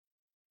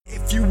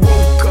If you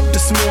woke up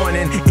this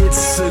morning,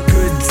 it's a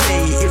good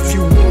day. If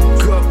you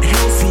woke up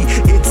healthy,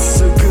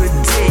 it's a good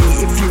day.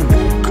 If you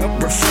woke up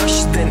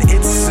refreshed, then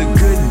it's a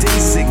good day.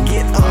 So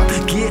get up,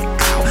 get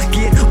out,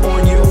 get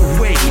on your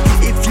way.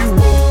 If you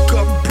woke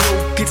up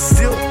broke, it's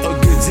still a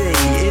good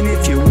day. And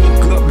if you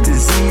woke up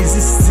diseased,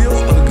 it's still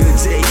a good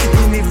day.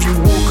 And if you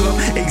woke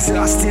up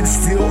exhausted,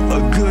 still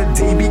a good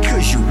day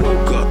because you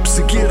woke up.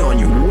 So get on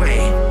your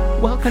way.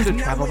 Welcome to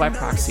Travel by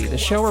Proxy, the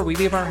show where we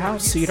leave our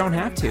house so you don't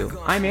have to.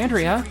 I'm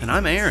Andrea. And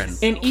I'm Aaron.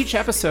 In each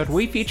episode,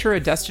 we feature a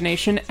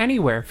destination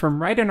anywhere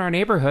from right in our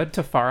neighborhood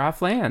to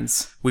far-off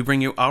lands. We bring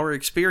you our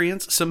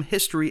experience, some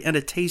history, and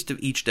a taste of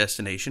each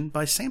destination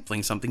by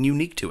sampling something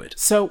unique to it.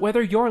 So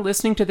whether you're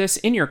listening to this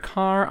in your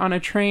car, on a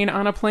train,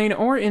 on a plane,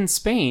 or in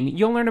Spain,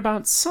 you'll learn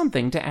about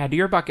something to add to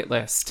your bucket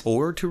list.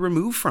 Or to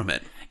remove from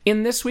it.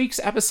 In this week's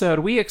episode,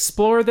 we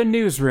explore the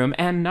newsroom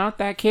and not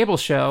that cable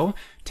show,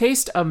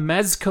 taste a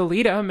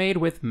mezcalita made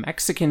with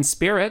Mexican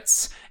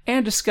spirits,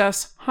 and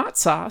discuss hot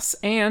sauce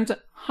and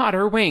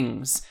hotter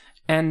wings,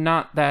 and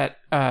not that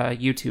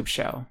YouTube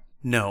show.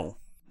 No,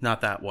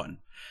 not that one.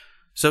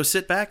 So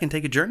sit back and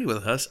take a journey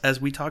with us as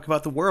we talk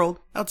about the world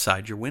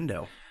outside your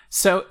window.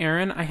 So,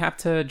 Aaron, I have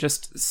to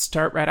just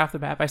start right off the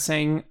bat by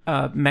saying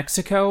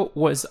Mexico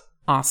was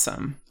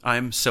awesome.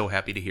 I'm so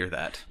happy to hear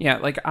that. Yeah,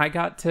 like I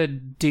got to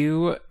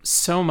do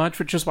so much,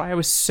 which is why I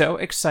was so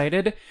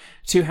excited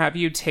to have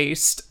you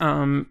taste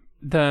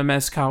the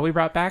mezcal we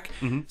brought back.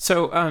 Mm-hmm.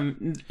 So,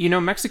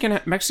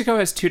 Mexico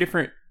has two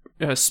different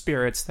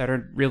spirits that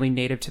are really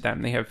native to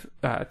them. They have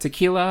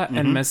tequila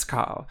and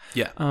mezcal.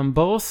 Yeah.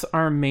 Both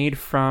are made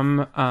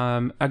from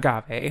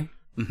agave,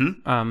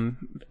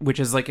 which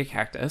is like a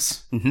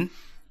cactus.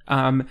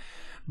 Mm-hmm.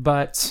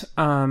 But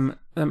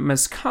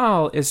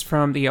mezcal is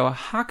from the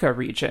Oaxaca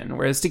region,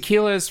 whereas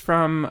tequila is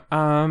from,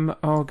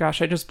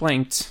 I just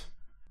blanked.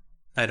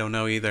 I don't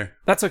know either.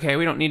 That's okay.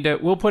 We don't need to.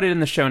 We'll put it in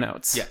the show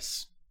notes.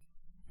 Yes.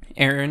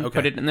 Aaron, okay.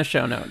 Put it in the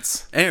show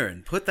notes.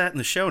 Aaron, put that in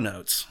the show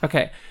notes.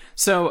 Okay.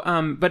 So,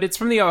 but it's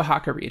from the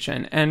Oaxaca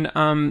region, and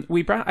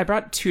I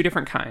brought two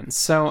different kinds.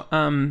 So,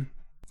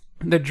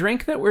 the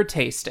drink that we're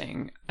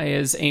tasting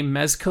is a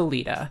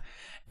mezcalita.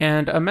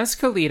 And a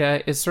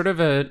mezcalita is sort of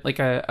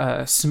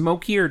a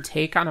smokier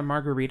take on a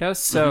margarita.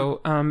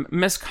 So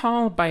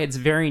mezcal, by its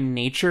very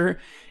nature,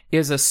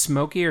 is a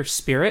smokier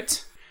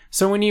spirit.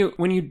 So when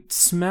you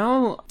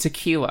smell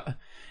tequila,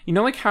 you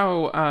know, like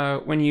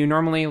how when you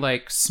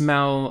normally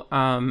smell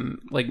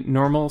like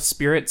normal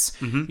spirits,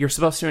 you're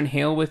supposed to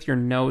inhale with your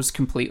nose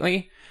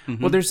completely.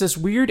 Well, there's this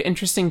weird,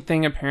 interesting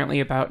thing apparently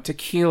about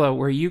tequila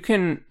where you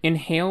can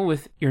inhale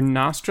with your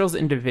nostrils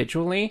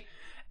individually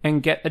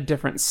and get a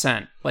different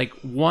scent. Like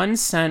one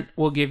scent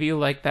will give you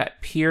like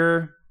that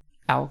pure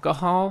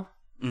alcohol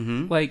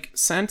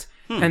scent,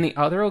 and the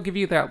other will give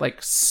you that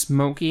like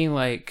smoky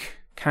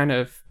kind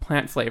of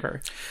plant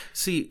flavor.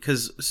 See,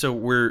 because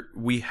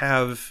we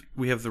have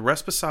the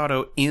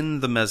Reposado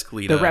in the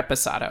mezcalita.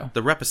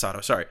 The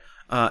Reposado, sorry.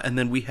 And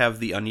then we have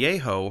the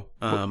Añejo,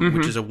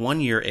 which is a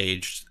 1-year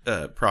aged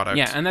product.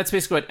 Yeah, and that's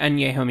basically what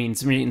Añejo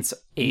means. It means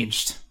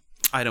aged.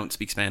 I don't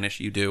speak Spanish.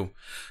 You do.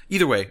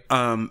 Either way,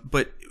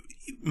 but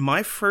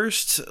my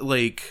first,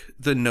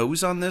 the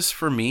nose on this,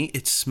 for me,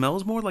 it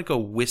smells more like a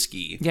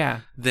whiskey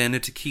than a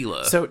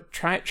tequila. So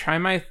try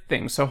my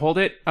thing. So hold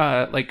it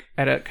at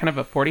a kind of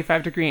a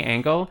 45-degree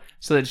angle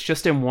so that it's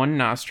just in one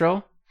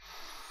nostril.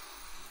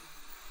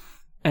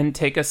 And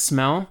take a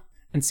smell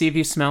and see if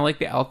you smell like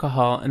the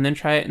alcohol, and then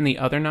try it in the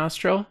other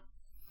nostril.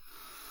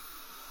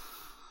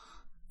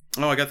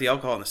 Oh, I got the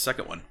alcohol in the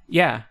second one.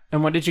 Yeah.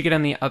 And what did you get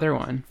on the other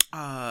one?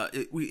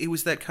 It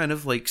was that kind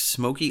of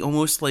smoky,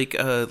 almost like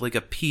a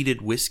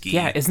peated whiskey.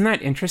 Yeah, isn't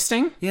that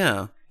interesting?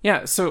 Yeah.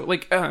 Yeah, so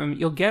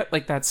you'll get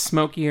that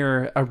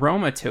smokier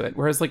aroma to it,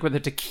 whereas with a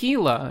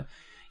tequila,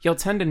 you'll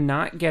tend to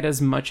not get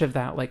as much of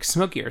that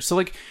smokier.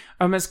 So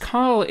a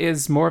mezcal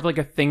is more of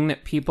a thing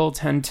that people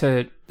tend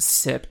to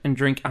sip and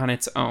drink on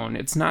its own.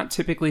 It's not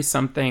typically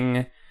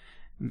something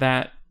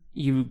that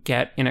you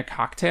get in a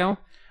cocktail.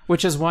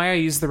 Which is why I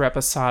use the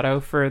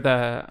Reposado for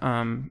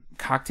the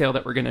cocktail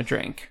that we're going to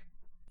drink.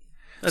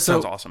 That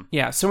sounds awesome.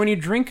 Yeah, so when you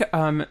drink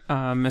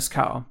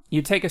mezcal,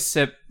 you take a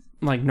sip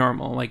like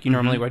normal, like you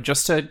normally would,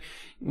 just to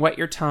wet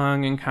your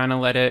tongue and kind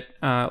of let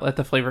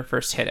the flavor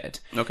first hit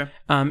it. Okay.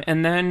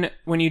 And then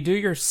when you do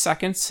your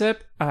second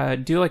sip,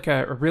 do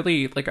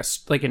a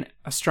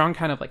strong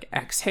kind of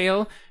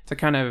exhale to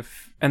kind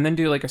of, and then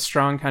do a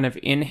strong kind of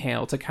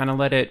inhale to kind of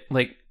let it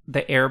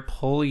the air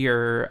pull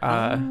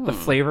the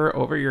flavor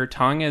over your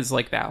tongue as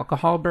the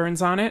alcohol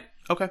burns on it.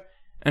 Okay.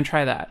 And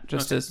try that.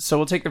 So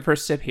we'll take the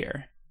first sip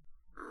here.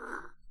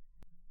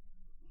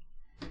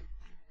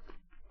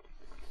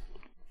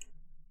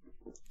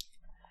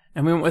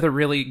 And we went with a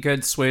really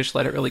good swish,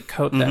 let it really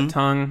coat that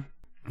tongue.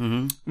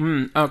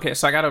 Okay,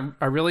 so I got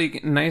a really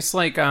nice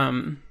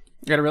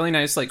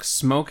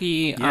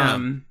smoky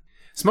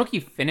smoky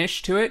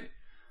finish to it.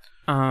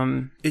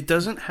 It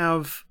doesn't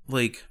have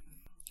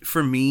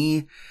for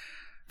me,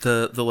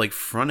 the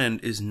front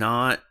end is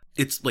not,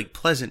 it's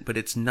pleasant, but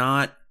it's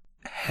not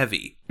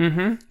heavy.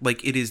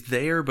 Like, it is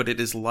there, but it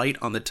is light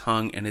on the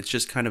tongue, and it's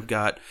just kind of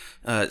got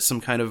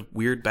some kind of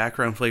weird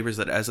background flavors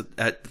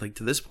that like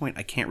to this point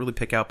I can't really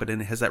pick out, but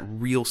then it has that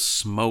real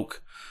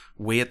smoke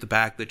way at the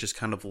back that just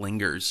kind of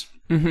lingers.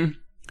 And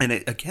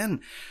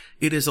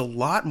it is a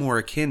lot more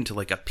akin to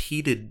like a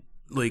peated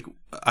like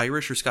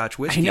Irish or Scotch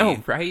whiskey. I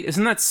know, right?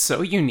 Isn't that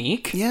so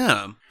unique?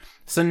 Yeah.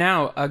 So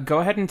now, go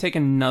ahead and take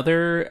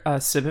another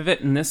sip of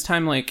it, and this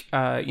time, like,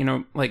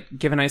 like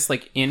give a nice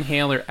like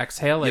inhale or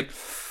exhale, like. Yep.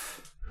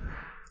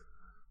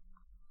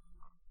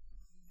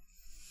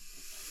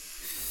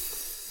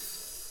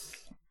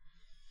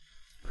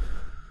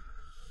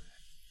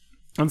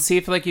 And see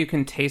if like you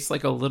can taste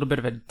like a little bit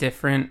of a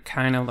different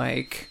kind of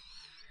like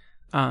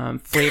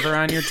flavor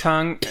on your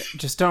tongue.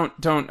 Just don't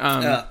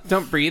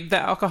breathe the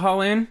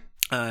alcohol in.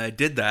 I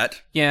did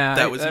that. Yeah,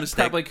 that was a mistake.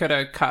 Probably could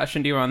have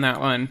cautioned you on that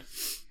one.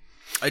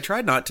 I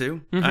tried not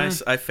to. I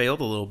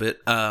failed a little bit.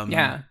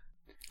 Yeah,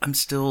 I'm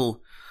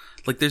still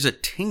like there's a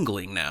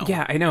tingling now.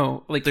 Yeah, I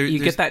know. Like you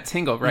get that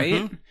tingle,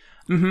 right?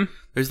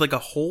 There's like a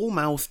whole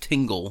mouth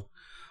tingle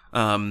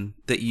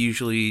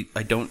that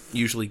I don't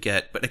usually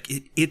get, but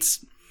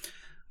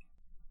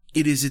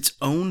it is its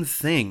own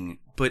thing,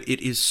 but it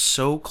is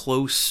so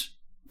close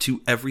to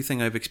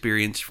everything I've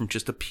experienced from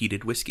just a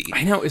peated whiskey.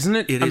 I know, isn't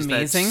it amazing?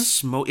 Is that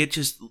smoke.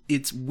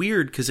 It's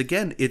weird because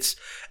again,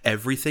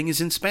 everything is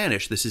in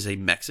Spanish. This is a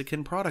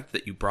Mexican product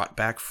that you brought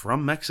back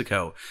from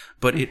Mexico,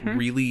 but it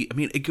really, I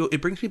mean,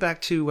 it brings me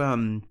back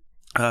to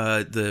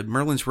the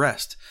Merlin's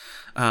Rest,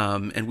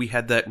 and we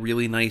had that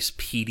really nice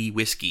peaty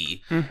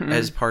whiskey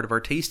as part of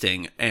our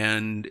tasting,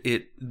 and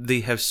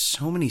they have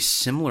so many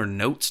similar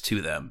notes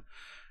to them,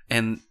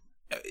 and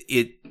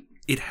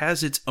it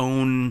has its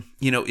own,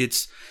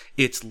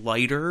 it's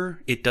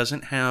lighter. It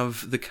doesn't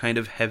have the kind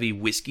of heavy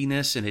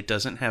whiskiness, and it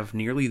doesn't have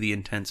nearly the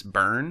intense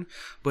burn,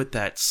 but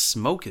that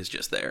smoke is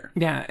just there.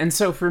 Yeah, and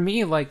so for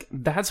me, like,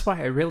 that's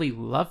why I really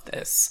love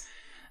this.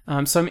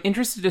 So I'm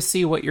interested to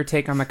see what your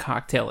take on the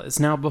cocktail is.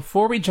 Now,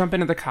 before we jump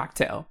into the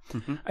cocktail,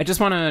 I just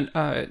want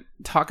to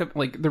talk,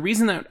 like, the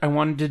reason that I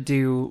wanted to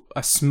do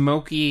a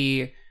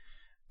smoky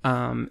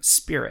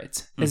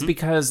spirit is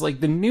because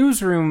like the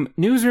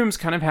newsrooms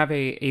kind of have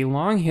a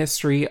long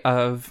history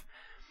of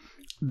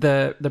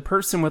the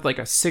person with like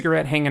a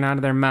cigarette hanging out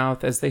of their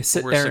mouth as they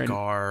sit there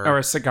or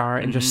a cigar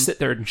and just sit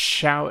there and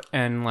shout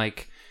and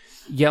like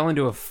yell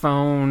into a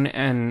phone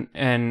and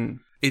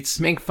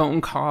make phone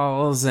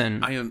calls.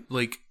 And I am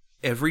like,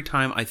 every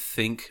time I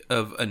think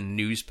of a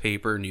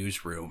newspaper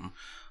newsroom,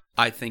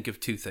 I think of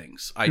two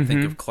things. I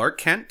think of Clark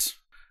Kent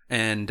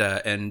and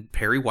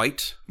Perry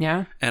White.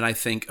 Yeah. And I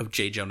think of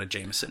J. Jonah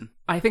Jameson.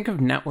 I think of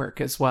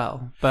Network as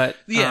well. But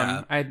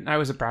yeah, I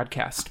was a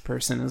broadcast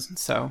person,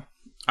 so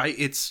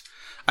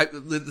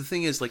the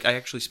thing is, like, I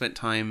actually spent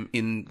time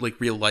in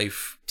like real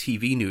life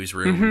TV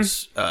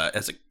newsrooms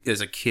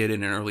as a kid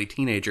and an early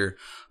teenager.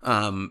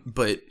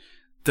 But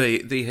they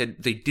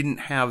didn't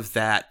have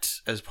that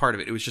as part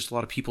of it. It was just a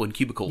lot of people in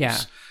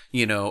cubicles,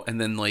 and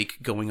then like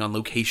going on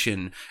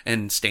location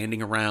and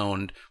standing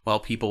around while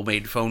people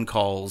made phone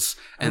calls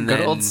and good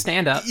old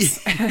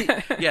stand-ups.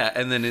 Yeah.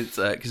 And then it's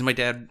because my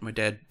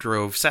dad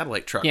drove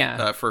satellite truck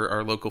for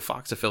our local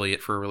Fox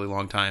affiliate for a really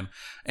long time.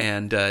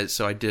 And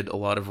so I did a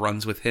lot of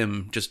runs with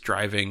him, just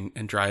driving.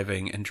 And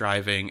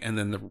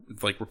then the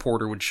like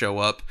reporter would show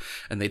up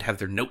and they'd have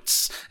their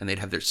notes and they'd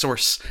have their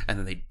source and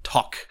then they'd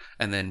talk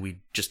and then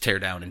we'd just tear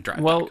down and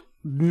drive back.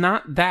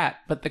 Not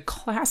that, but the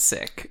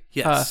classic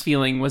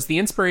feeling was the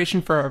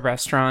inspiration for a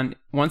restaurant,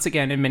 once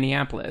again in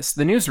Minneapolis,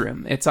 the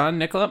Newsroom. It's on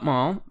Nicollet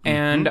Mall,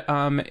 and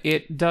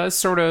it does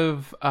sort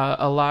of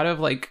a lot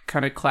of like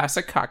kind of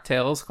classic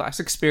cocktails,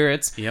 classic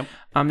spirits. Yep.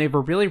 They have a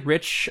really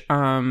rich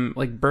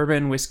like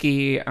bourbon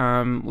whiskey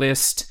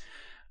list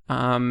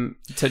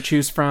to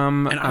choose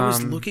from. And I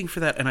was looking for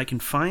that, and I can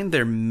find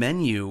their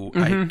menu.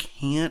 I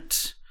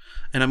can't.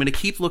 And I'm going to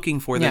keep looking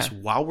for this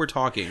while we're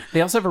talking.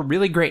 They also have a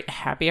really great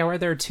happy hour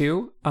there,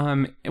 too.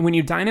 And when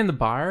you dine in the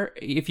bar,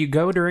 if you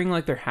go during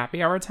like their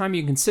happy hour time,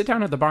 you can sit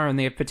down at the bar and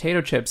they have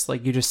potato chips.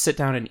 Like, you just sit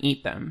down and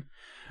eat them.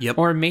 Yep.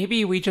 Or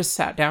maybe we just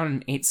sat down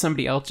and ate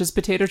somebody else's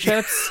potato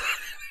chips.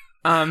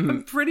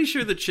 I'm pretty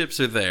sure the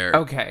chips are there.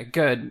 Okay,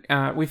 good.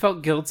 We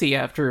felt guilty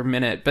after a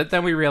minute, but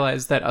then we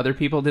realized that other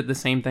people did the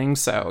same thing,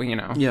 so,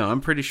 Yeah,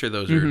 I'm pretty sure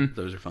those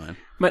are fine.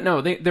 But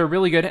no, they're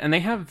really good, and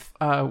they have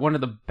one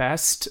of the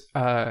best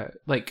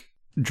like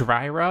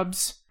dry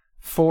rubs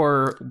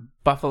for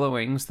buffalo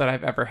wings that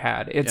I've ever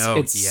had.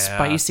 It's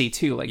spicy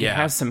too. Like it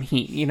has some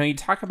heat. You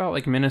talk about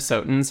like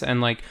Minnesotans and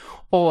like,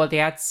 oh,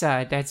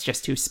 that's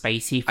just too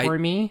spicy for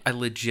me. I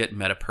legit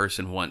met a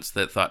person once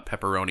that thought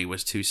pepperoni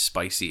was too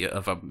spicy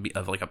of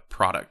like a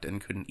product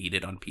and couldn't eat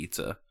it on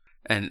pizza.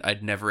 And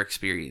I'd never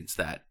experienced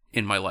that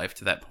in my life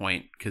to that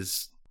point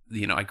because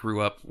I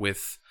grew up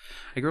with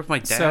my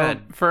dad. So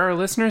for our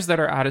listeners that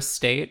are out of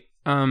state,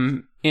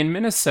 in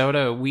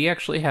Minnesota, we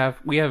actually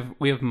have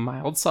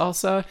mild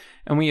salsa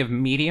and we have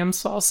medium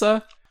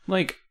salsa.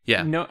 Like,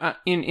 no,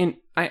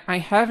 I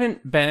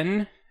haven't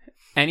been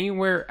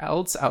anywhere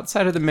else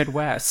outside of the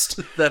Midwest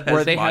That has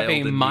where they have mild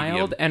a and mild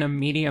medium. and a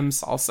medium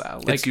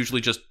salsa. It's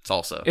usually just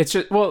salsa. It's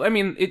just, well, I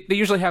mean, they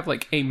usually have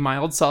like a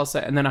mild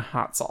salsa and then a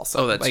hot salsa.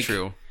 Oh, that's Like,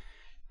 true.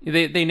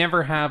 They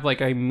never have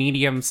like a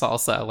medium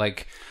salsa.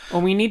 Like,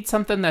 well, we need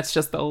something that's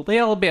just a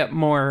little bit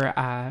more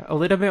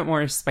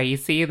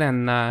spicy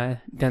than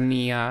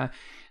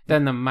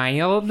the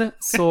mild.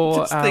 So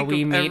Just think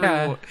we of made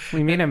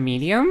everyone- a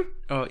medium.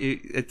 Oh,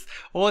 it's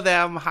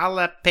them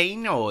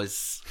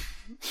jalapenos.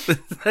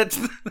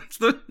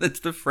 that's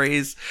the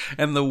phrase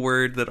and the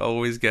word that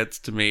always gets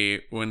to me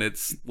when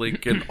it's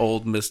like an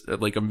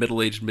like a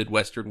middle-aged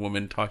Midwestern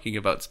woman talking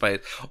about spice.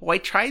 Oh, I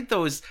tried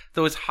those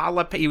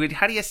jalapeno.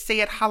 How do you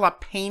say it?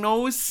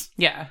 Jalapenos.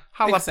 Yeah,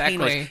 Jalapenos.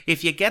 exactly.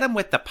 If you get them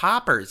with the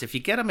poppers, if you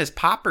get them as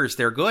poppers,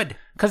 they're good.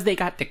 Because they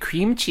got the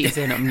cream cheese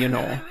in them, you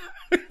know.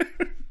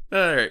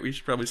 All right, we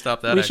should probably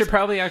stop that. We should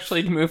probably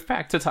actually move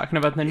back to talking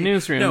about the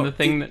newsroom, No, the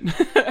thing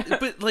that...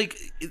 But like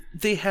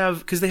they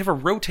have a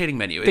rotating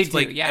menu. They It's do,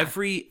 like yeah.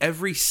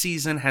 every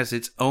season has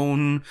its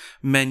own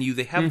menu.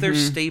 They have their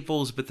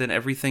staples, but then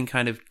everything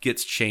kind of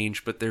gets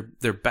changed. But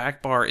their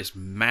back bar is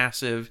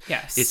massive.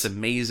 Yes. It's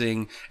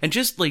amazing. And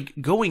just like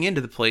going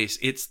into the place,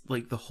 it's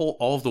like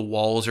all of the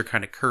walls are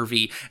kind of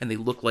curvy and they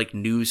look like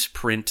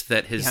newsprint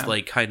that has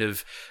like kind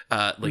of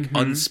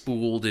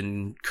unspooled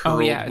and curled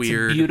Oh yeah,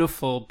 weird. it's a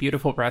beautiful,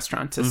 beautiful restaurant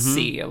to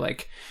see.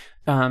 Like,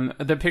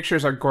 the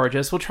pictures are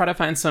gorgeous. We'll try to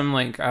find some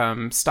like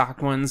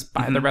stock ones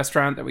by the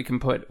restaurant that we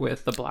can put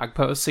with the blog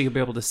post, so you'll be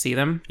able to see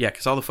them. Yeah,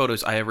 because all the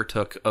photos I ever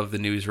took of the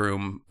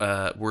newsroom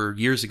were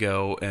years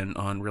ago and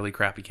on really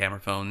crappy camera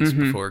phones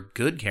before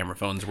good camera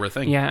phones were a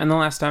thing. Yeah, and the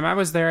last time I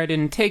was there, I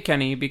didn't take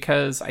any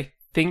because I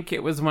think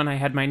it was when I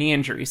had my knee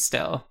injury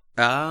still.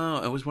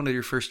 Oh, it was one of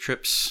your first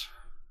trips.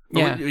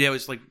 Yeah. Yeah, it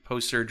was like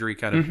post-surgery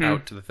kind of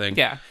out to the thing.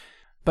 Yeah.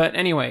 But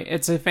anyway,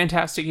 it's a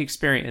fantastic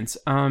experience.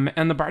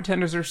 And the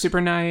bartenders are super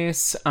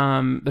nice.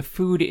 The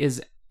food is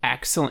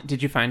excellent.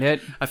 Did you find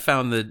it? I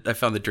found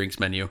the drinks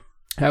menu.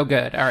 Oh,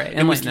 good. All right.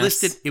 It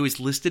was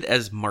listed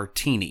as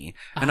martini.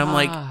 And I'm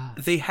like,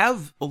 they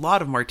have a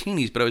lot of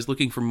martinis, but I was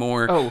looking for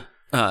more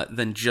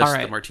than just All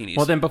right. the martinis.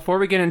 Well, then before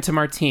we get into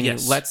martini,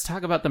 Yes. let's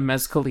talk about the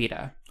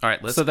mezcalita. All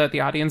right, let's So that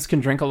the audience can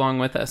drink along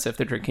with us if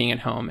they're drinking at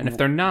home. And if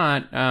they're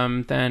not,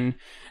 then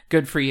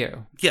good for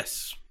you.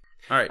 Yes.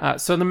 All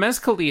right. So the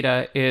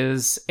mezcalita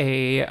is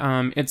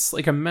it's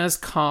like a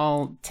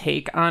mezcal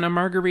take on a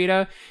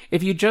margarita.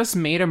 If you just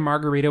made a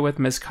margarita with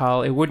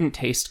mezcal, it wouldn't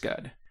taste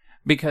good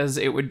because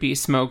it would be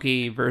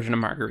smoky version of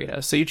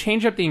margarita. So you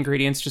change up the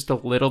ingredients just a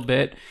little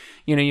bit.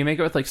 You know, you make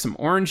it with like some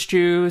orange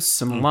juice,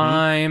 some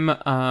lime.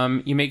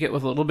 You make it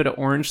with a little bit of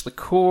orange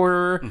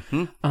liqueur.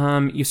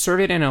 You serve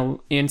it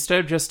instead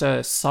of just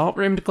a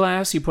salt-rimmed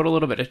glass, you put a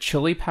little bit of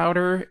chili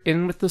powder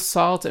in with the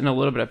salt and a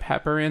little bit of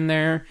pepper in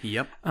there.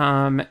 Yep.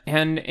 And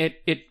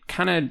it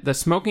kind of, the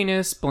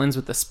smokiness blends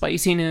with the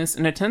spiciness,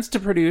 and it tends to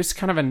produce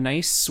kind of a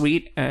nice,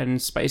 sweet,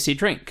 and spicy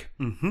drink.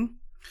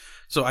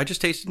 So I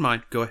just tasted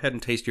mine. Go ahead and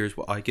taste yours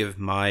while I give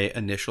my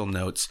initial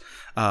notes.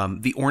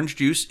 The orange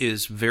juice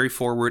is very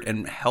forward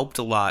and helped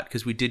a lot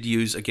because we did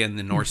use, again,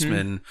 the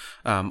Norseman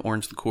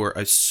orange liqueur.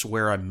 I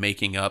swear I'm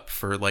making up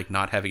for like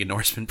not having a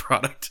Norseman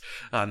product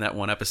on that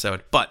one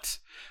episode. But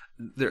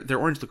their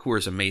orange liqueur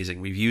is amazing.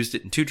 We've used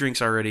it in 2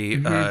 drinks already,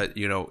 in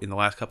the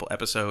last couple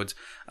episodes.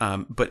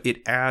 But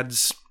it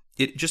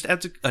just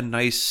adds a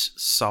nice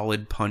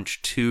solid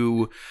punch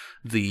to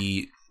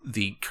the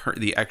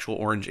actual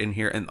orange in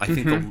here, and I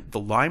think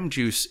the lime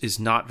juice is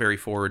not very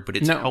forward, but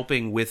it's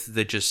helping with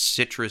the just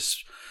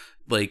citrus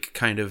like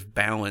kind of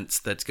balance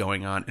that's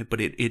going on. But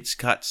it's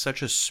got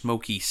such a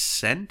smoky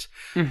scent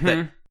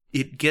that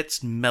it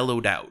gets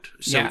mellowed out.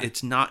 So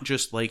it's not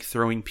just like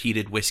throwing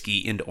peated whiskey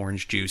into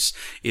orange juice.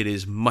 It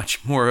is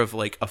much more of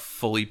like a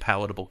fully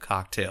palatable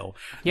cocktail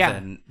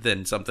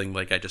than something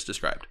like I just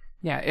described.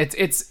 Yeah,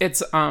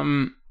 it's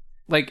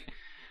like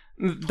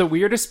the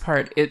weirdest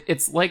part.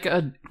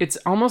 It's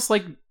almost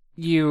like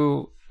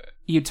you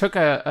took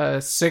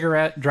a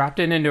cigarette, dropped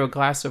it into a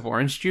glass of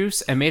orange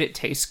juice, and made it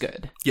taste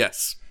good.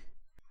 Yes,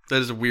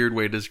 that is a weird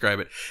way to describe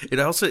it. It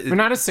also But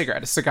not a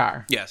cigarette, a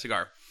cigar. Yeah,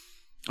 cigar.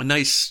 A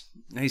nice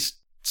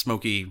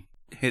smoky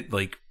hit,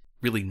 like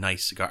really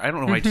nice cigar. I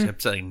don't know why I just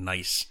kept saying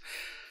nice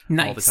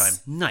all the time.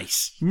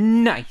 Nice.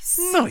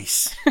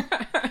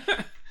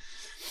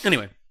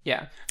 Anyway.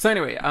 Yeah. So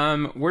anyway,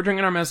 we're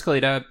drinking our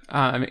mezcalita.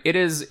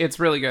 It's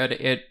really good.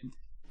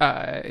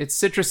 It's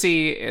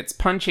citrusy. It's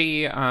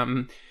punchy.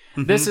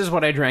 This is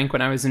what I drank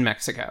when I was in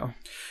Mexico.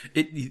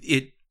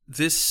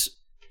 This,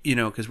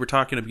 because we're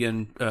talking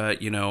again,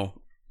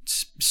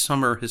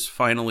 summer has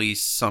finally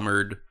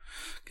summered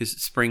because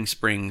spring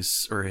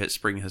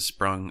has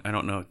sprung. I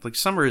don't know. Like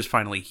summer is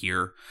finally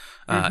here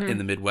in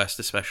the Midwest,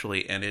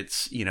 especially, and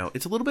it's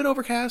it's a little bit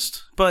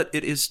overcast, but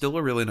it is still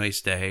a really nice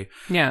day.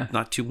 Yeah,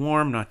 not too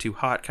warm, not too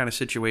hot, kind of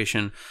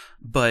situation.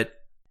 But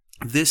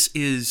this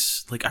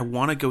is like I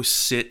want to go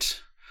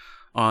sit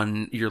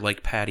on your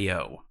like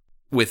patio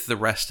with the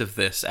rest of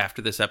this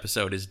after this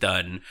episode is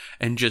done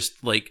and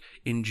just like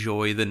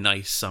enjoy the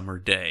nice summer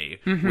day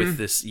with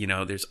this, you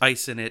know, there's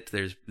ice in it,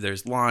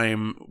 there's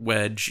lime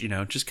wedge, you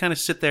know, just kind of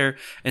sit there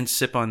and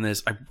sip on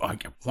this. I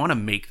want to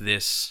make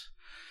this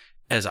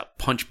as a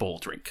punch bowl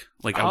drink.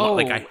 Like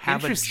I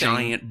have a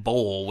giant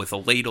bowl with a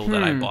ladle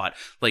that I bought.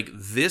 Like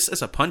this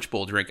as a punch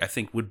bowl drink, I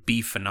think would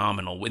be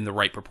phenomenal in the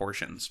right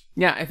proportions.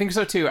 Yeah, I think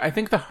so too. I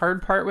think the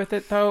hard part with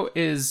it though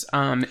is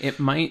it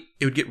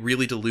would get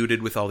really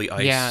diluted with all the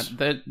ice. Yeah,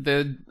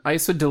 the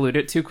ice would dilute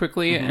it too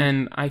quickly,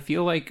 and I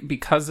feel like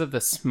because of the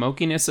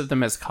smokiness of the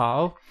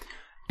mezcal,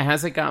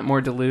 as it got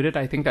more diluted,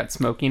 I think that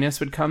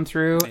smokiness would come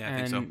through, yeah, I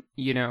think so.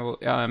 You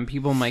know,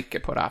 people might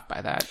get put off by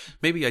that.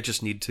 Maybe I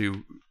just need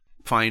to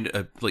find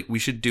we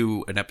should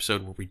do an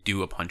episode where we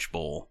do a punch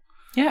bowl.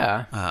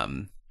 Yeah.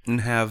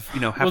 And have,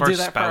 you know, have we'll our do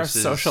that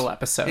spouses. For our social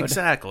episode.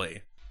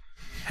 Exactly.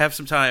 Have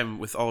some time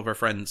with all of our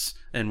friends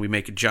and we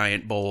make a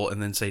giant bowl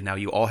and then say, now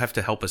you all have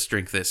to help us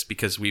drink this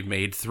because we've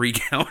made 3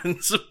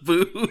 gallons of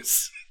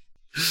booze.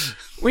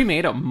 We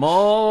made a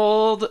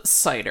mulled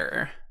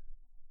cider.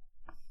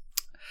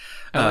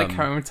 I like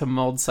how I went to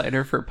mulled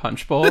cider for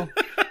punch bowl.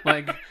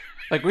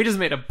 Like we just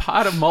made a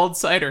pot of mulled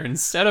cider.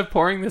 Instead of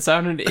pouring this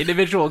out into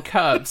individual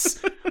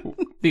cups,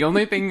 the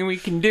only thing we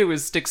can do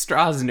is stick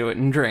straws into it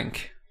and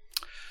drink.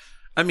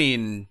 I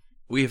mean,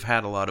 we've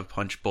had a lot of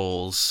punch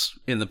bowls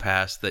in the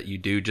past that you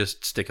do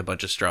just stick a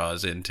bunch of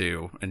straws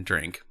into and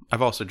drink.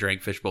 I've also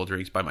drank fishbowl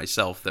drinks by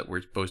myself that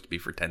were supposed to be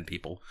for 10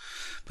 people.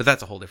 But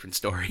that's a whole different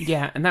story.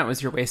 Yeah, and that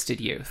was your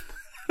wasted youth.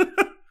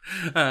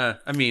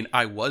 I mean,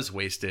 I was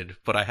wasted,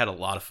 but I had a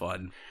lot of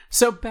fun.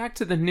 So back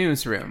to the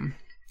newsroom.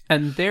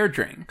 And their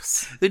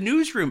drinks. The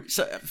newsroom,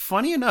 so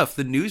funny enough,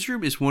 the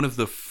newsroom is one of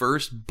the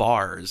first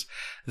bars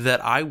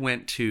that I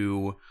went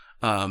to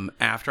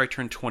after I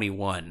turned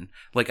 21.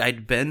 Like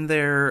I'd been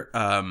there,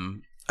 I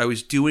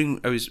was working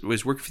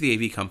for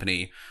the AV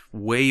company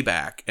way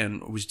back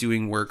and was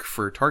doing work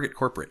for Target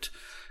Corporate.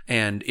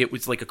 And it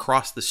was like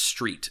across the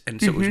street. And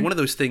so it was one of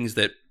those things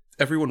that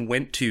everyone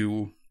went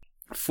to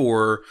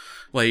for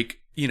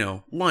like, you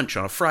know, lunch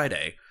on a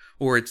Friday.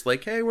 Or it's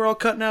like, hey, we're all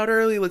cutting out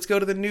early. Let's go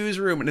to the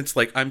newsroom. And it's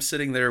like, I'm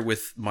sitting there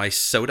with my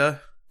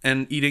soda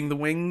and eating the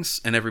wings.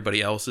 And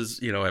everybody else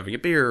is, you know, having a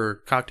beer or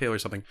cocktail or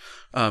something.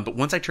 But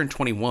once I turned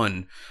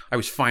 21, I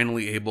was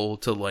finally able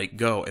to like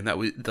go. And that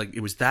was like, it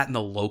was that in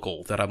the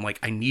local that I'm like,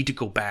 I need to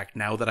go back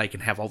now that I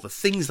can have all the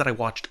things that I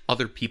watched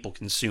other people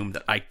consume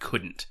that I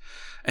couldn't.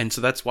 And so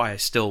that's why I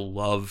still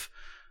love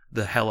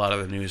the hell out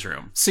of the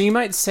newsroom. So you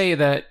might say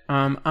that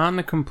on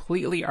the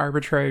completely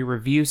arbitrary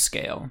review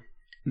scale,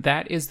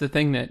 that is the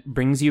thing that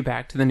brings you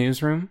back to the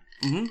newsroom?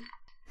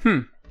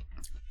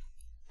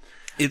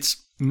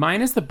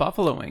 Mine is the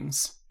buffalo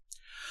wings.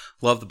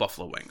 Love the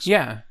buffalo wings.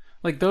 Yeah.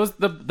 Like those,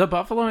 the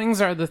buffalo wings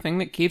are the thing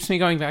that keeps me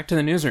going back to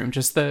the newsroom.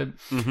 Just the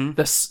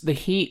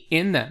heat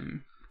in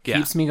them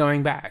keeps me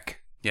going back.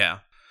 Yeah.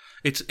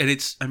 It's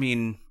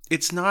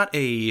not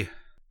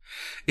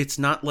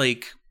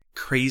like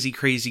crazy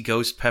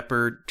ghost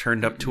pepper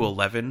turned up to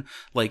 11.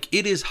 Like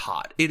it is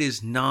hot. It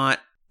is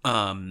not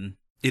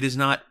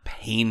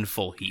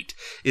painful heat.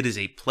 It is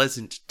a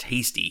pleasant,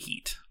 tasty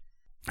heat.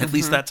 At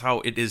least that's how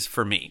it is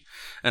for me.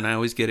 And I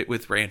always get it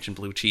with ranch and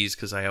blue cheese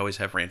because I always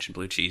have ranch and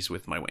blue cheese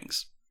with my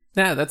wings.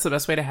 Yeah, that's the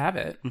best way to have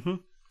it.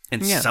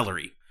 And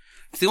celery.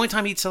 It's the only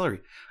time I eat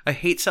celery. I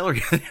hate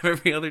celery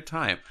every other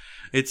time.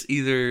 It's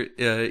either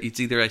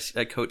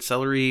I coat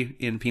celery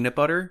in peanut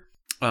butter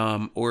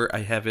or I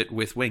have it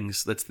with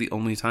wings. That's the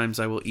only times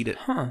I will eat it.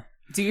 Huh.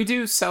 Do you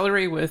do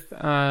celery with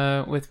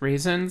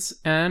raisins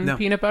and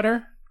peanut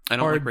butter? I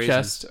don't like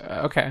raisins. Just,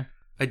 okay.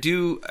 I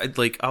do,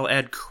 I'll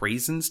add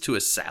craisins to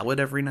a salad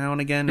every now and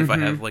again if I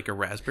have, like, a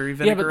raspberry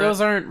vinaigrette. Yeah, but those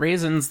aren't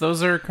raisins.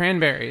 Those are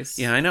cranberries.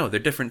 Yeah, I know. They're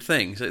different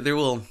things.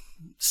 They're,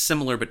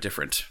 similar but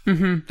different.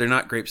 They're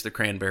not grapes, they're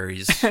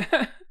cranberries.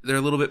 They're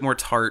a little bit more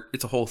tart.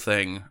 It's a whole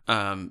thing.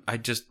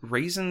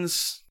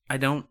 Raisins... I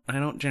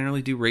don't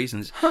generally do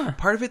raisins.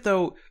 Part of it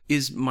though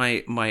is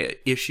my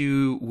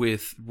issue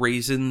with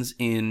raisins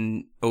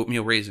in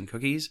oatmeal raisin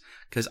cookies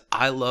because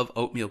I love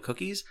oatmeal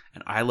cookies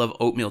and I love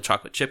oatmeal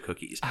chocolate chip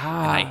cookies. And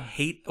I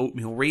hate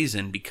oatmeal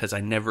raisin because I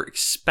never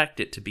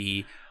expect it to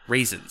be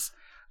raisins.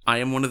 I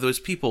am one of those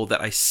people that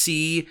I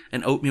see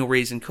an oatmeal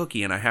raisin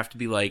cookie and I have to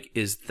be like,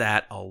 is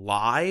that a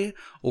lie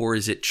or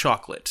is it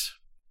chocolate?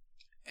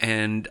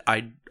 And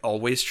I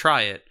always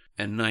try it.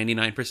 And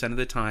 99% of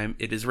the time,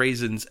 it is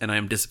raisins, and I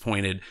am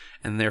disappointed,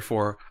 and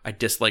therefore, I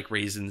dislike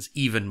raisins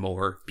even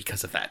more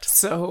because of that.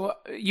 So,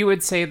 you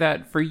would say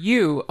that for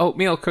you,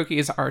 oatmeal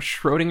cookies are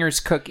Schrodinger's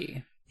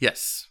cookie?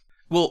 Yes.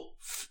 Well,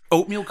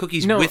 oatmeal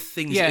cookies with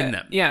things in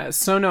them. Yeah,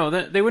 so no,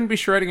 they wouldn't be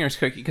Schrodinger's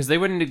cookie, because they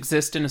wouldn't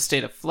exist in a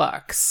state of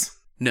flux.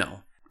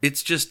 No.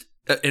 It's just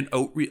an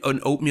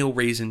oatmeal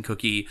raisin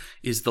cookie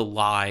is the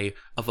lie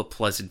of a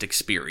pleasant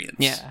experience.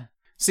 Yeah.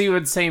 So, you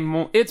would say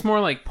it's more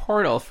like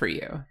Portal for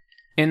you.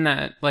 In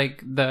that,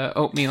 like, the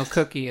oatmeal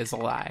cookie is a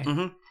lie.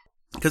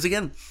 Because,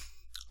 again,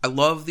 I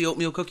love the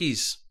oatmeal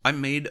cookies. I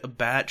made a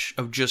batch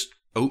of just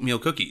oatmeal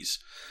cookies.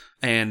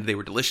 and they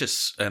were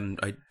delicious. And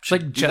I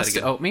should Like do that just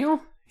again.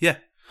 oatmeal? Yeah.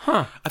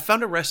 Huh. I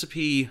found a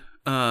recipe.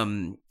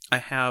 I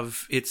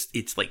have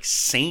it's like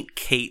St.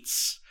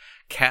 Kate's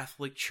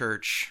Catholic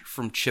Church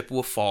from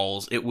Chippewa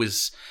Falls. It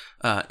was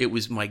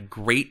my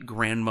great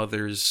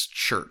grandmother's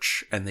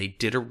church, and they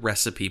did a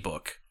recipe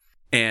book.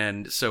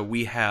 And so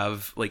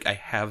I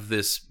have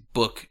this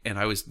book, and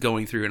I was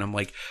going through, and I'm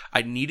like,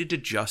 I needed to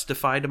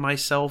justify to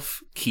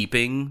myself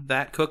keeping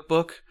that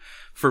cookbook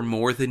for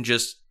more than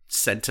just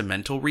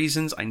sentimental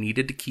reasons. I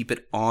needed to keep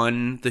it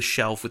on the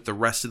shelf with the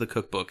rest of the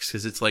cookbooks,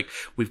 because it's like,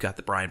 we've got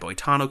the Brian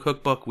Boitano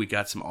cookbook, we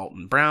got some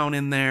Alton Brown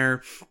in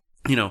there,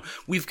 you know,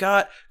 we've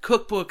got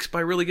cookbooks by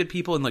really good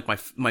people, and like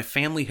my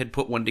family had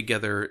put one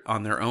together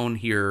on their own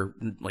here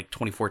in like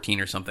 2014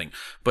 or something,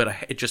 but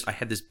I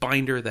had this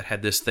binder that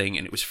had this thing,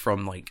 and it was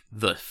from like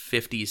the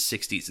 50s,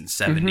 60s, and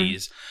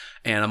 70s,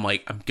 and I'm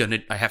like,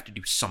 I have to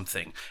do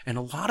something, and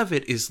a lot of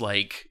it is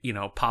like, you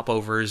know,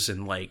 popovers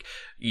and like,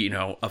 you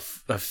know, a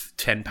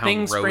 10-pound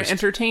Things roast. for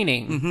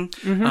entertaining.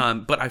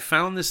 But I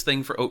found this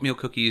thing for oatmeal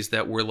cookies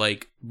that were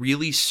like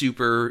really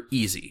super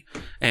easy,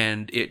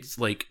 and it's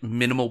like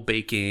minimal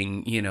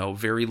baking, you know,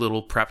 very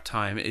little prep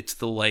time. It's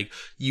the like,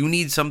 you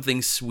need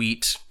something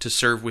sweet to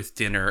serve with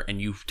dinner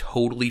and you've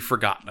totally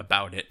forgotten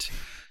about it,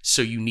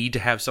 so you need to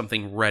have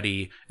something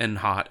ready and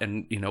hot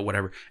and, you know,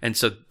 whatever. And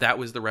so that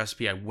was the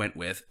recipe I went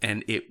with,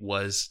 and it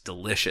was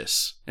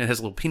delicious. It has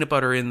a little peanut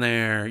butter in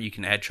there. You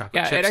can add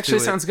chocolate chips Yeah, it actually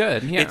to sounds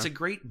good. Yeah. It's a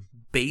great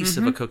base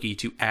of a cookie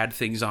to add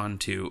things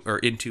onto or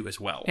into as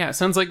well. Yeah, it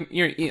sounds like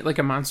you're like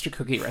a monster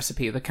cookie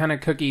recipe. The kind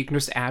of cookie you can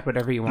just add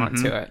whatever you want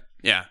to it.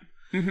 Yeah.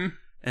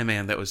 And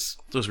man, those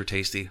were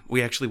tasty.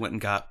 We actually went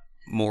and got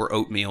more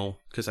oatmeal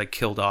because I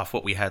killed off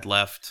what we had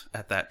left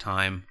at that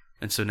time.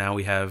 And so now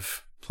we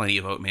have plenty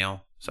of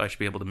oatmeal. So I should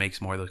be able to make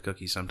some more of those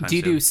cookies sometime Do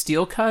you soon. do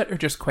steel cut or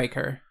just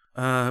Quaker?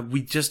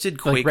 We just did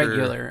Quaker. Like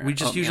regular we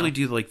just oatmeal. usually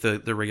do like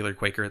the regular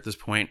Quaker at this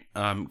point,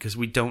 because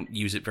we don't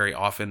use it very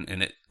often,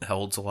 and it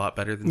holds a lot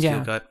better than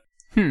steel cut.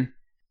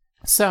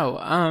 So,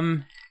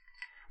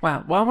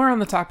 wow, while we're on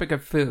the topic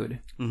of food,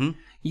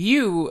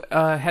 you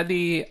had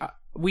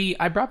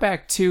I brought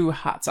back 2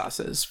 hot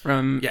sauces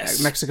from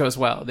Yes. Mexico as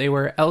well. They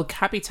were El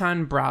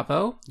Capitan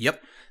Bravo.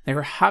 Yep. They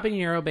were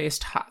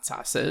habanero-based hot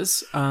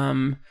sauces.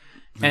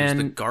 There's the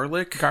And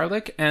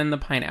garlic. and the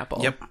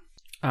pineapple. Yep.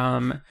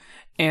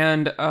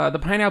 And the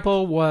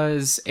pineapple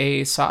was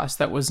a sauce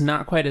that was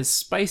not quite as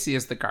spicy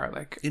as the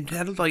garlic. It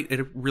had like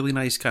a really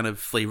nice kind of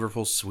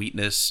flavorful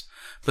sweetness,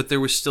 but there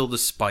was still the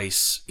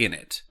spice in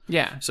it.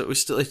 Yeah. So it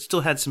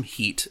still had some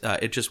heat.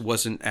 It just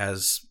wasn't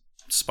as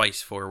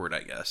spice forward,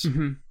 I guess.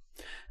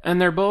 And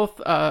they're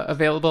both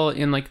available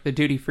in like the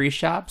duty-free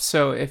shop.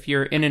 So if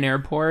you're in an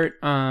airport,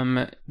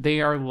 they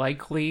are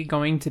likely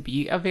going to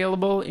be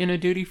available in a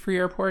duty-free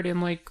airport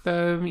in like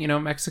the, you know,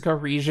 Mexico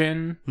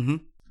region.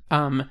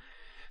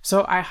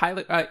 So I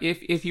highly,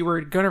 if you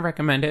were going to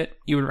recommend it,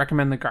 you would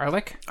recommend the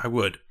garlic I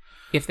would.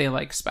 if they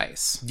like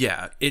spice.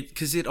 Yeah,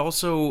 because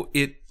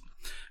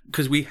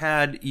we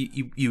had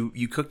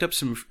you cooked up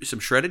some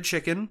shredded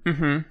chicken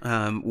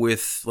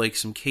with like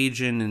some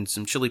Cajun and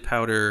some chili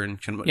powder and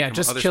some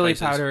Just other chili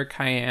spices. powder,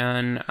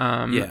 cayenne.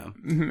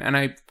 And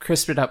I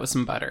crisped it up with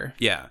some butter.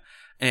 Yeah.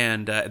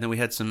 And then we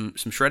had some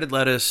shredded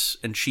lettuce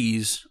and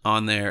cheese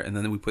on there, and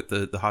then we put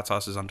the hot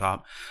sauces on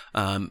top.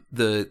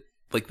 The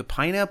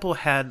pineapple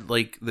had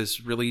like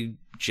this really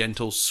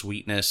gentle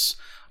sweetness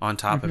on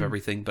top of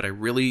everything, but I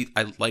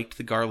liked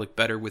the garlic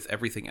better with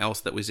everything else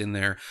that was in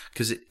there,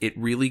 because it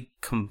really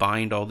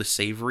combined all the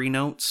savory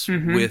notes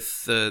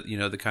with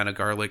the kind of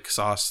garlic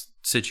sauce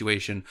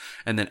situation,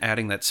 and then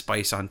adding that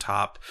spice on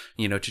top,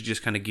 to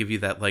just kind of give you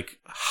that like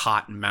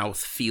hot mouth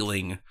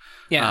feeling.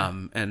 Yeah.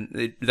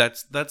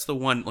 That's the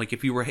one, like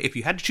if you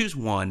had to choose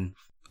one,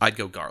 I'd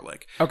go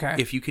garlic. Okay.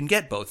 If you can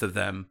get both of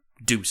them,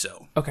 do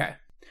so. Okay.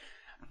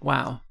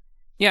 Wow.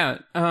 Yeah.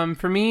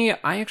 For me,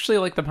 I actually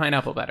like the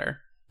pineapple better.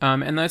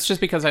 And that's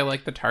just because I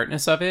like the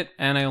tartness of it,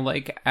 and I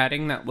like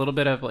adding that little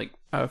bit of like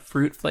a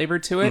fruit flavor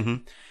to it.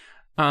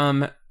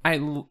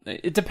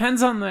 It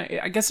depends on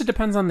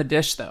the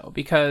dish though,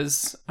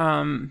 because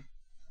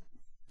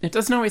it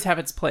doesn't always have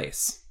its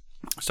place.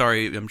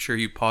 Sorry, I'm sure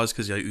you paused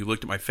because you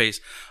looked at my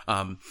face.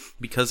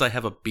 Because I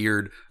have a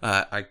beard,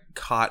 I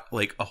caught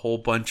like a whole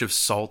bunch of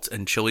salt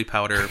and chili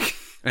powder,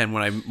 and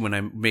when I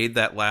made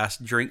that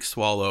last drink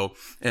swallow,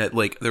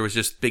 there was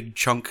just big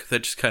chunk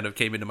that just kind of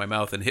came into my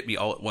mouth and hit me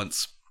all at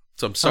once.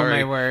 So I'm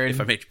sorry my word.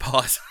 if I made you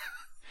pause.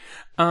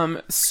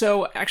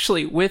 So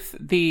actually, with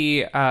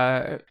the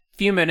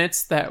few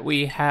minutes that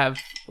we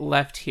have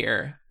left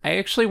here, I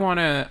actually want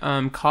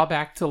to call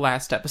back to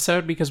last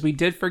episode, because we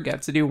did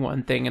forget to do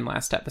one thing in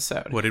last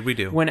episode. What did we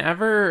do?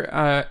 Whenever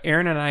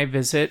Aaron and I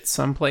visit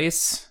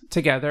someplace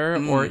together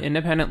or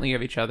independently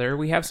of each other,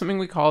 we have something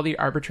we call the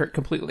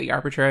completely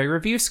arbitrary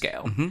review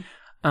scale.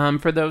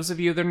 For those of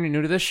you that are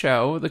new to the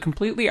show, the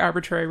completely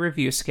arbitrary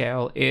review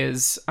scale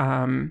is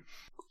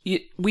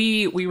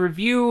we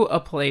review a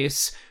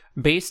place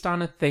based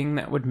on a thing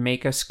that would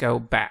make us go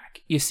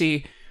back. You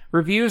see,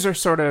 reviews are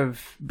sort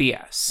of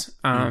BS.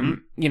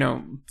 You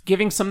know,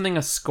 giving something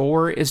a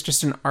score is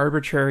just an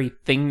arbitrary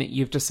thing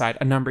that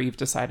a number you've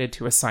decided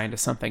to assign to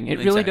something. It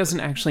really doesn't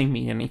actually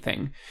mean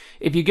anything.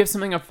 If you give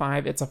something a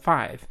 5, it's a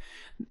 5.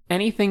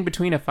 Anything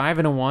between a 5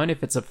 and a 1,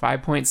 if it's a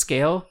 5-point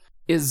scale,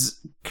 is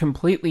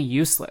completely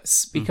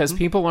useless because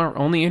people are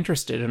only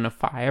interested in a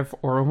 5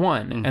 or a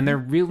 1, and they're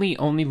really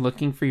only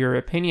looking for your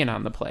opinion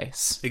on the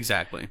place.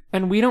 Exactly.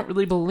 And we don't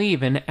really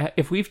believe in,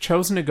 if we've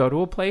chosen to go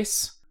to a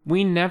place,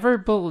 we never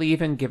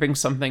believe in giving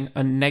something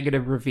a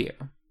negative review.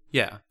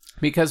 Yeah.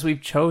 Because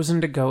we've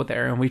chosen to go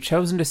there and we've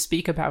chosen to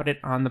speak about it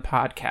on the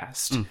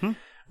podcast.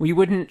 We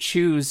wouldn't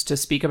choose to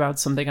speak about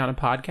something on a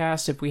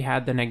podcast if we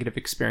had the negative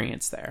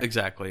experience there.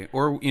 Exactly.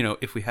 Or, you know,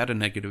 if we had a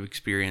negative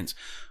experience,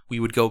 we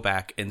would go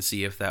back and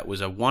see if that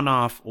was a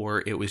one-off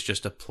or it was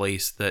just a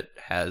place that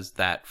has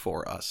that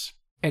for us.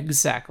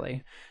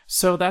 Exactly.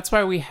 So that's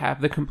why we have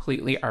the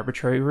completely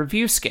arbitrary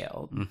review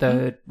scale.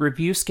 The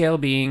review scale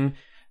being,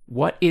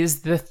 what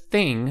is the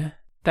thing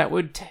that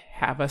would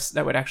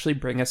actually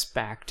bring us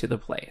back to the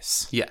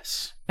place?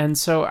 Yes. And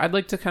so I'd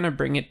like to kind of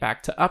bring it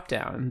back to Up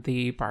Down,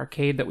 the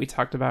barcade that we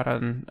talked about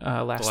on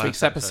last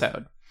week's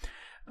episode.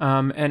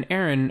 And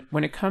Aaron,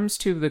 when it comes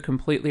to the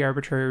completely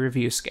arbitrary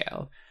review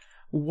scale,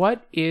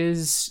 what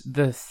is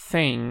the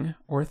thing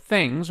or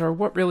things, or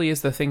what really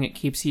is the thing that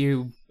keeps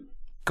you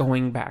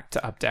going back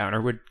to Up Down,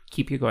 or would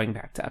keep you going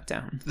back to Up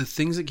Down? The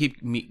things that keep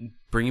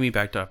bringing me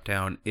back to Up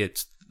Down,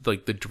 it's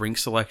like the drink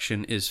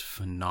selection is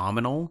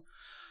phenomenal,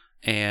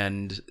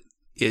 and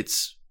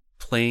it's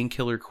playing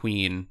Killer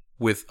Queen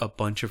with a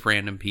bunch of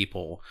random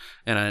people.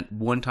 And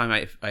one time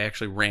I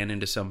actually ran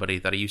into somebody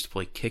that I used to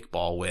play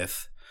kickball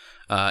with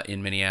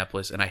in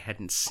Minneapolis, and I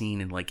hadn't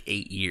seen in like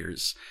 8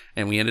 years.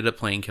 And we ended up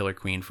playing Killer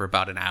Queen for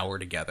about an hour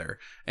together,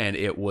 and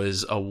it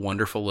was a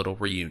wonderful little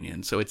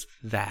reunion. So it's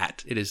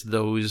that. It is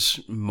those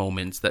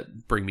moments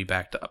that bring me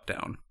back to Up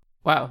Down.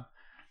 Wow.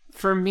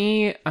 For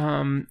me,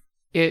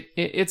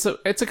 it's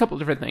a couple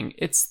different things.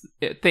 It's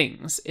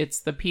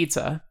the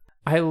pizza.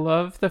 I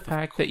love the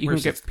fact that you can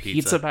get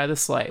pizza by the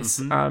slice,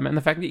 and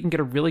the fact that you can get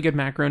a really good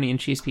macaroni and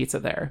cheese pizza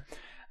there,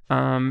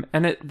 and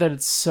that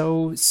it's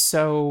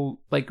so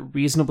like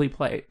reasonably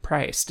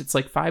priced. It's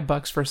like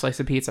 $5 for a slice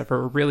of pizza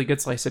for a really good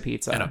slice of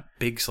pizza, and a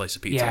big slice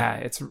of pizza.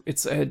 Yeah,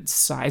 it's a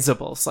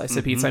sizable slice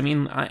of pizza. I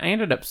mean, I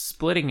ended up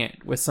splitting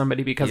it with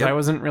somebody because I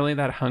wasn't really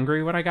that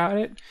hungry when I got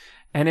it,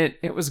 and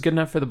it was good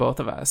enough for the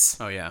both of us.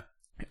 Oh yeah.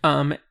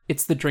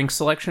 It's the drink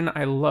selection.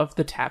 I love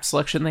the tap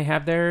selection they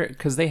have there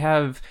because they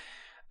have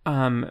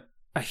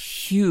a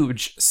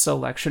huge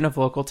selection of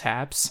local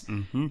taps,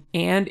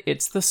 and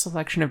it's the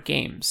selection of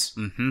games.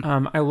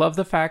 I love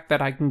the fact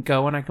that I can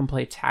go and I can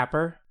play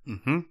Tapper,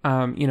 you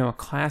know, a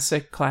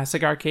classic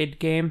arcade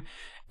game,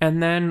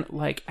 and then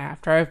like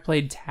after I've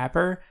played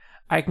Tapper,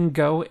 I can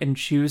go and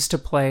choose to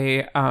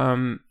play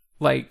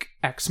like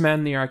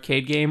X-Men, the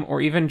arcade game,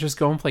 or even just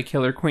go and play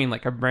Killer Queen,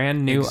 like a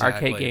brand new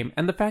arcade game.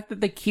 And the fact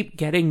that they keep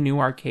getting new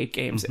arcade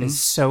games is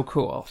so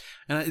cool.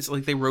 And it's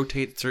like they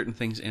rotate certain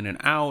things in and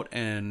out,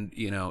 and,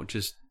 you know,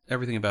 just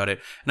everything about it.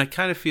 And I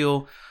kind of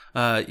feel,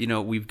 you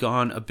know, we've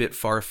gone a bit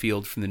far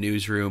afield from the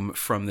newsroom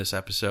from this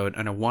episode,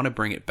 and I want to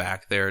bring it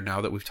back there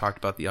now that we've talked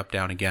about the Up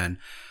Down again.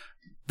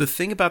 The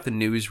thing about the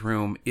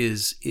newsroom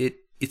is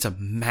it's a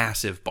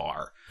massive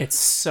bar. It's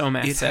so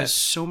massive. It has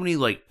so many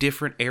like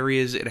different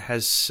areas. It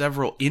has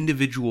several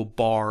individual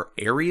bar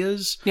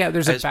areas. Yeah,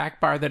 there's a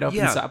back bar that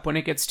opens up when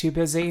it gets too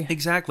busy.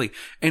 Exactly.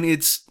 And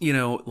it's, you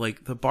know,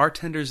 like the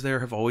bartenders there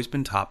have always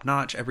been top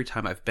notch every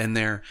time I've been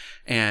there.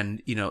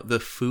 And, you know, the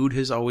food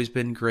has always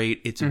been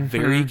great. It's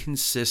very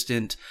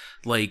consistent.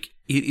 Like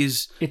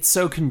it's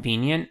so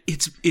convenient.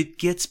 It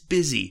gets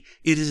busy.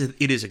 It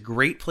is a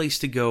great place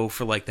to go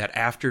for like that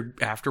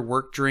after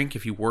work drink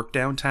if you work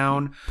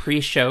downtown.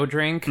 Pre-show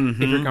drink if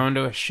you're going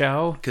to a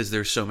show. Because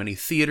there's so many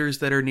theaters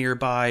that are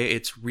nearby.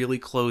 It's really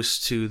close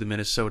to the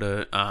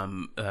Minnesota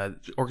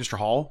Orchestra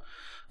Hall.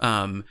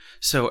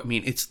 So I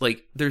mean, it's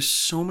like there's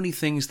so many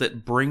things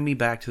that bring me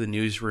back to the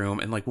newsroom.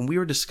 And like when we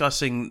were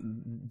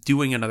discussing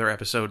doing another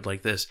episode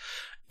like this,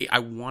 I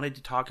wanted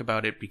to talk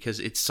about it because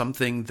it's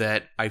something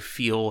that I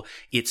feel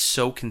it's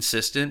so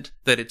consistent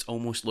that it's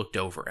almost looked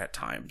over at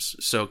times.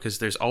 So, because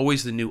there's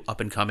always the new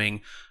up and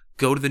coming,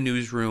 go to the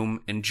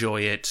newsroom,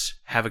 enjoy it,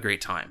 have a great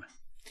time.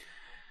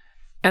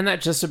 And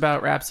that just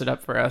about wraps it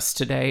up for us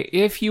today.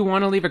 If you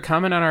want to leave a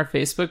comment on our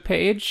Facebook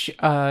page,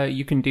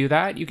 you can do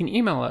that. You can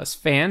email us,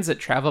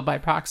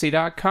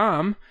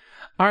 fans@travelbyproxy.com.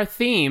 Our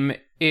theme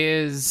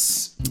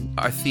is...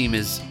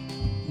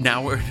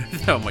 Now we're...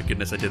 Oh my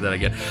goodness, I did that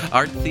again.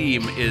 Our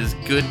theme is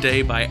Good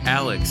Day by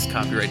Alex,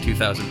 copyright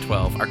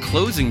 2012. Our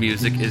closing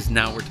music is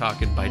Now We're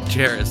Talking by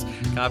Jairus,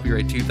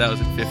 copyright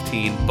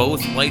 2015.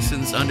 Both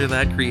licensed under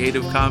that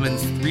Creative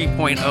Commons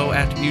 3.0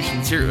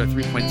 attribution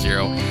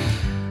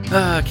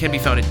 3.0. Can be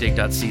found at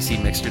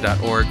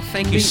dig.ccmixter.org.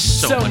 Thank you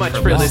so much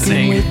for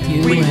listening.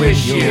 We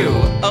wish you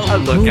a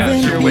look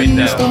out your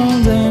window.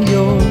 And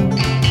you're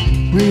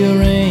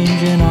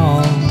rearranging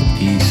all the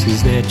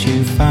pieces that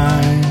you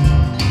find.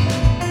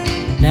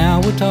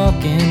 Now we're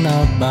talking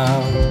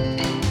about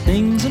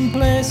things and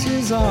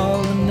places,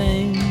 all the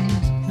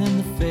names and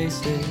the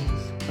faces,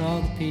 all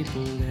the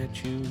people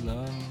that you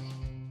love.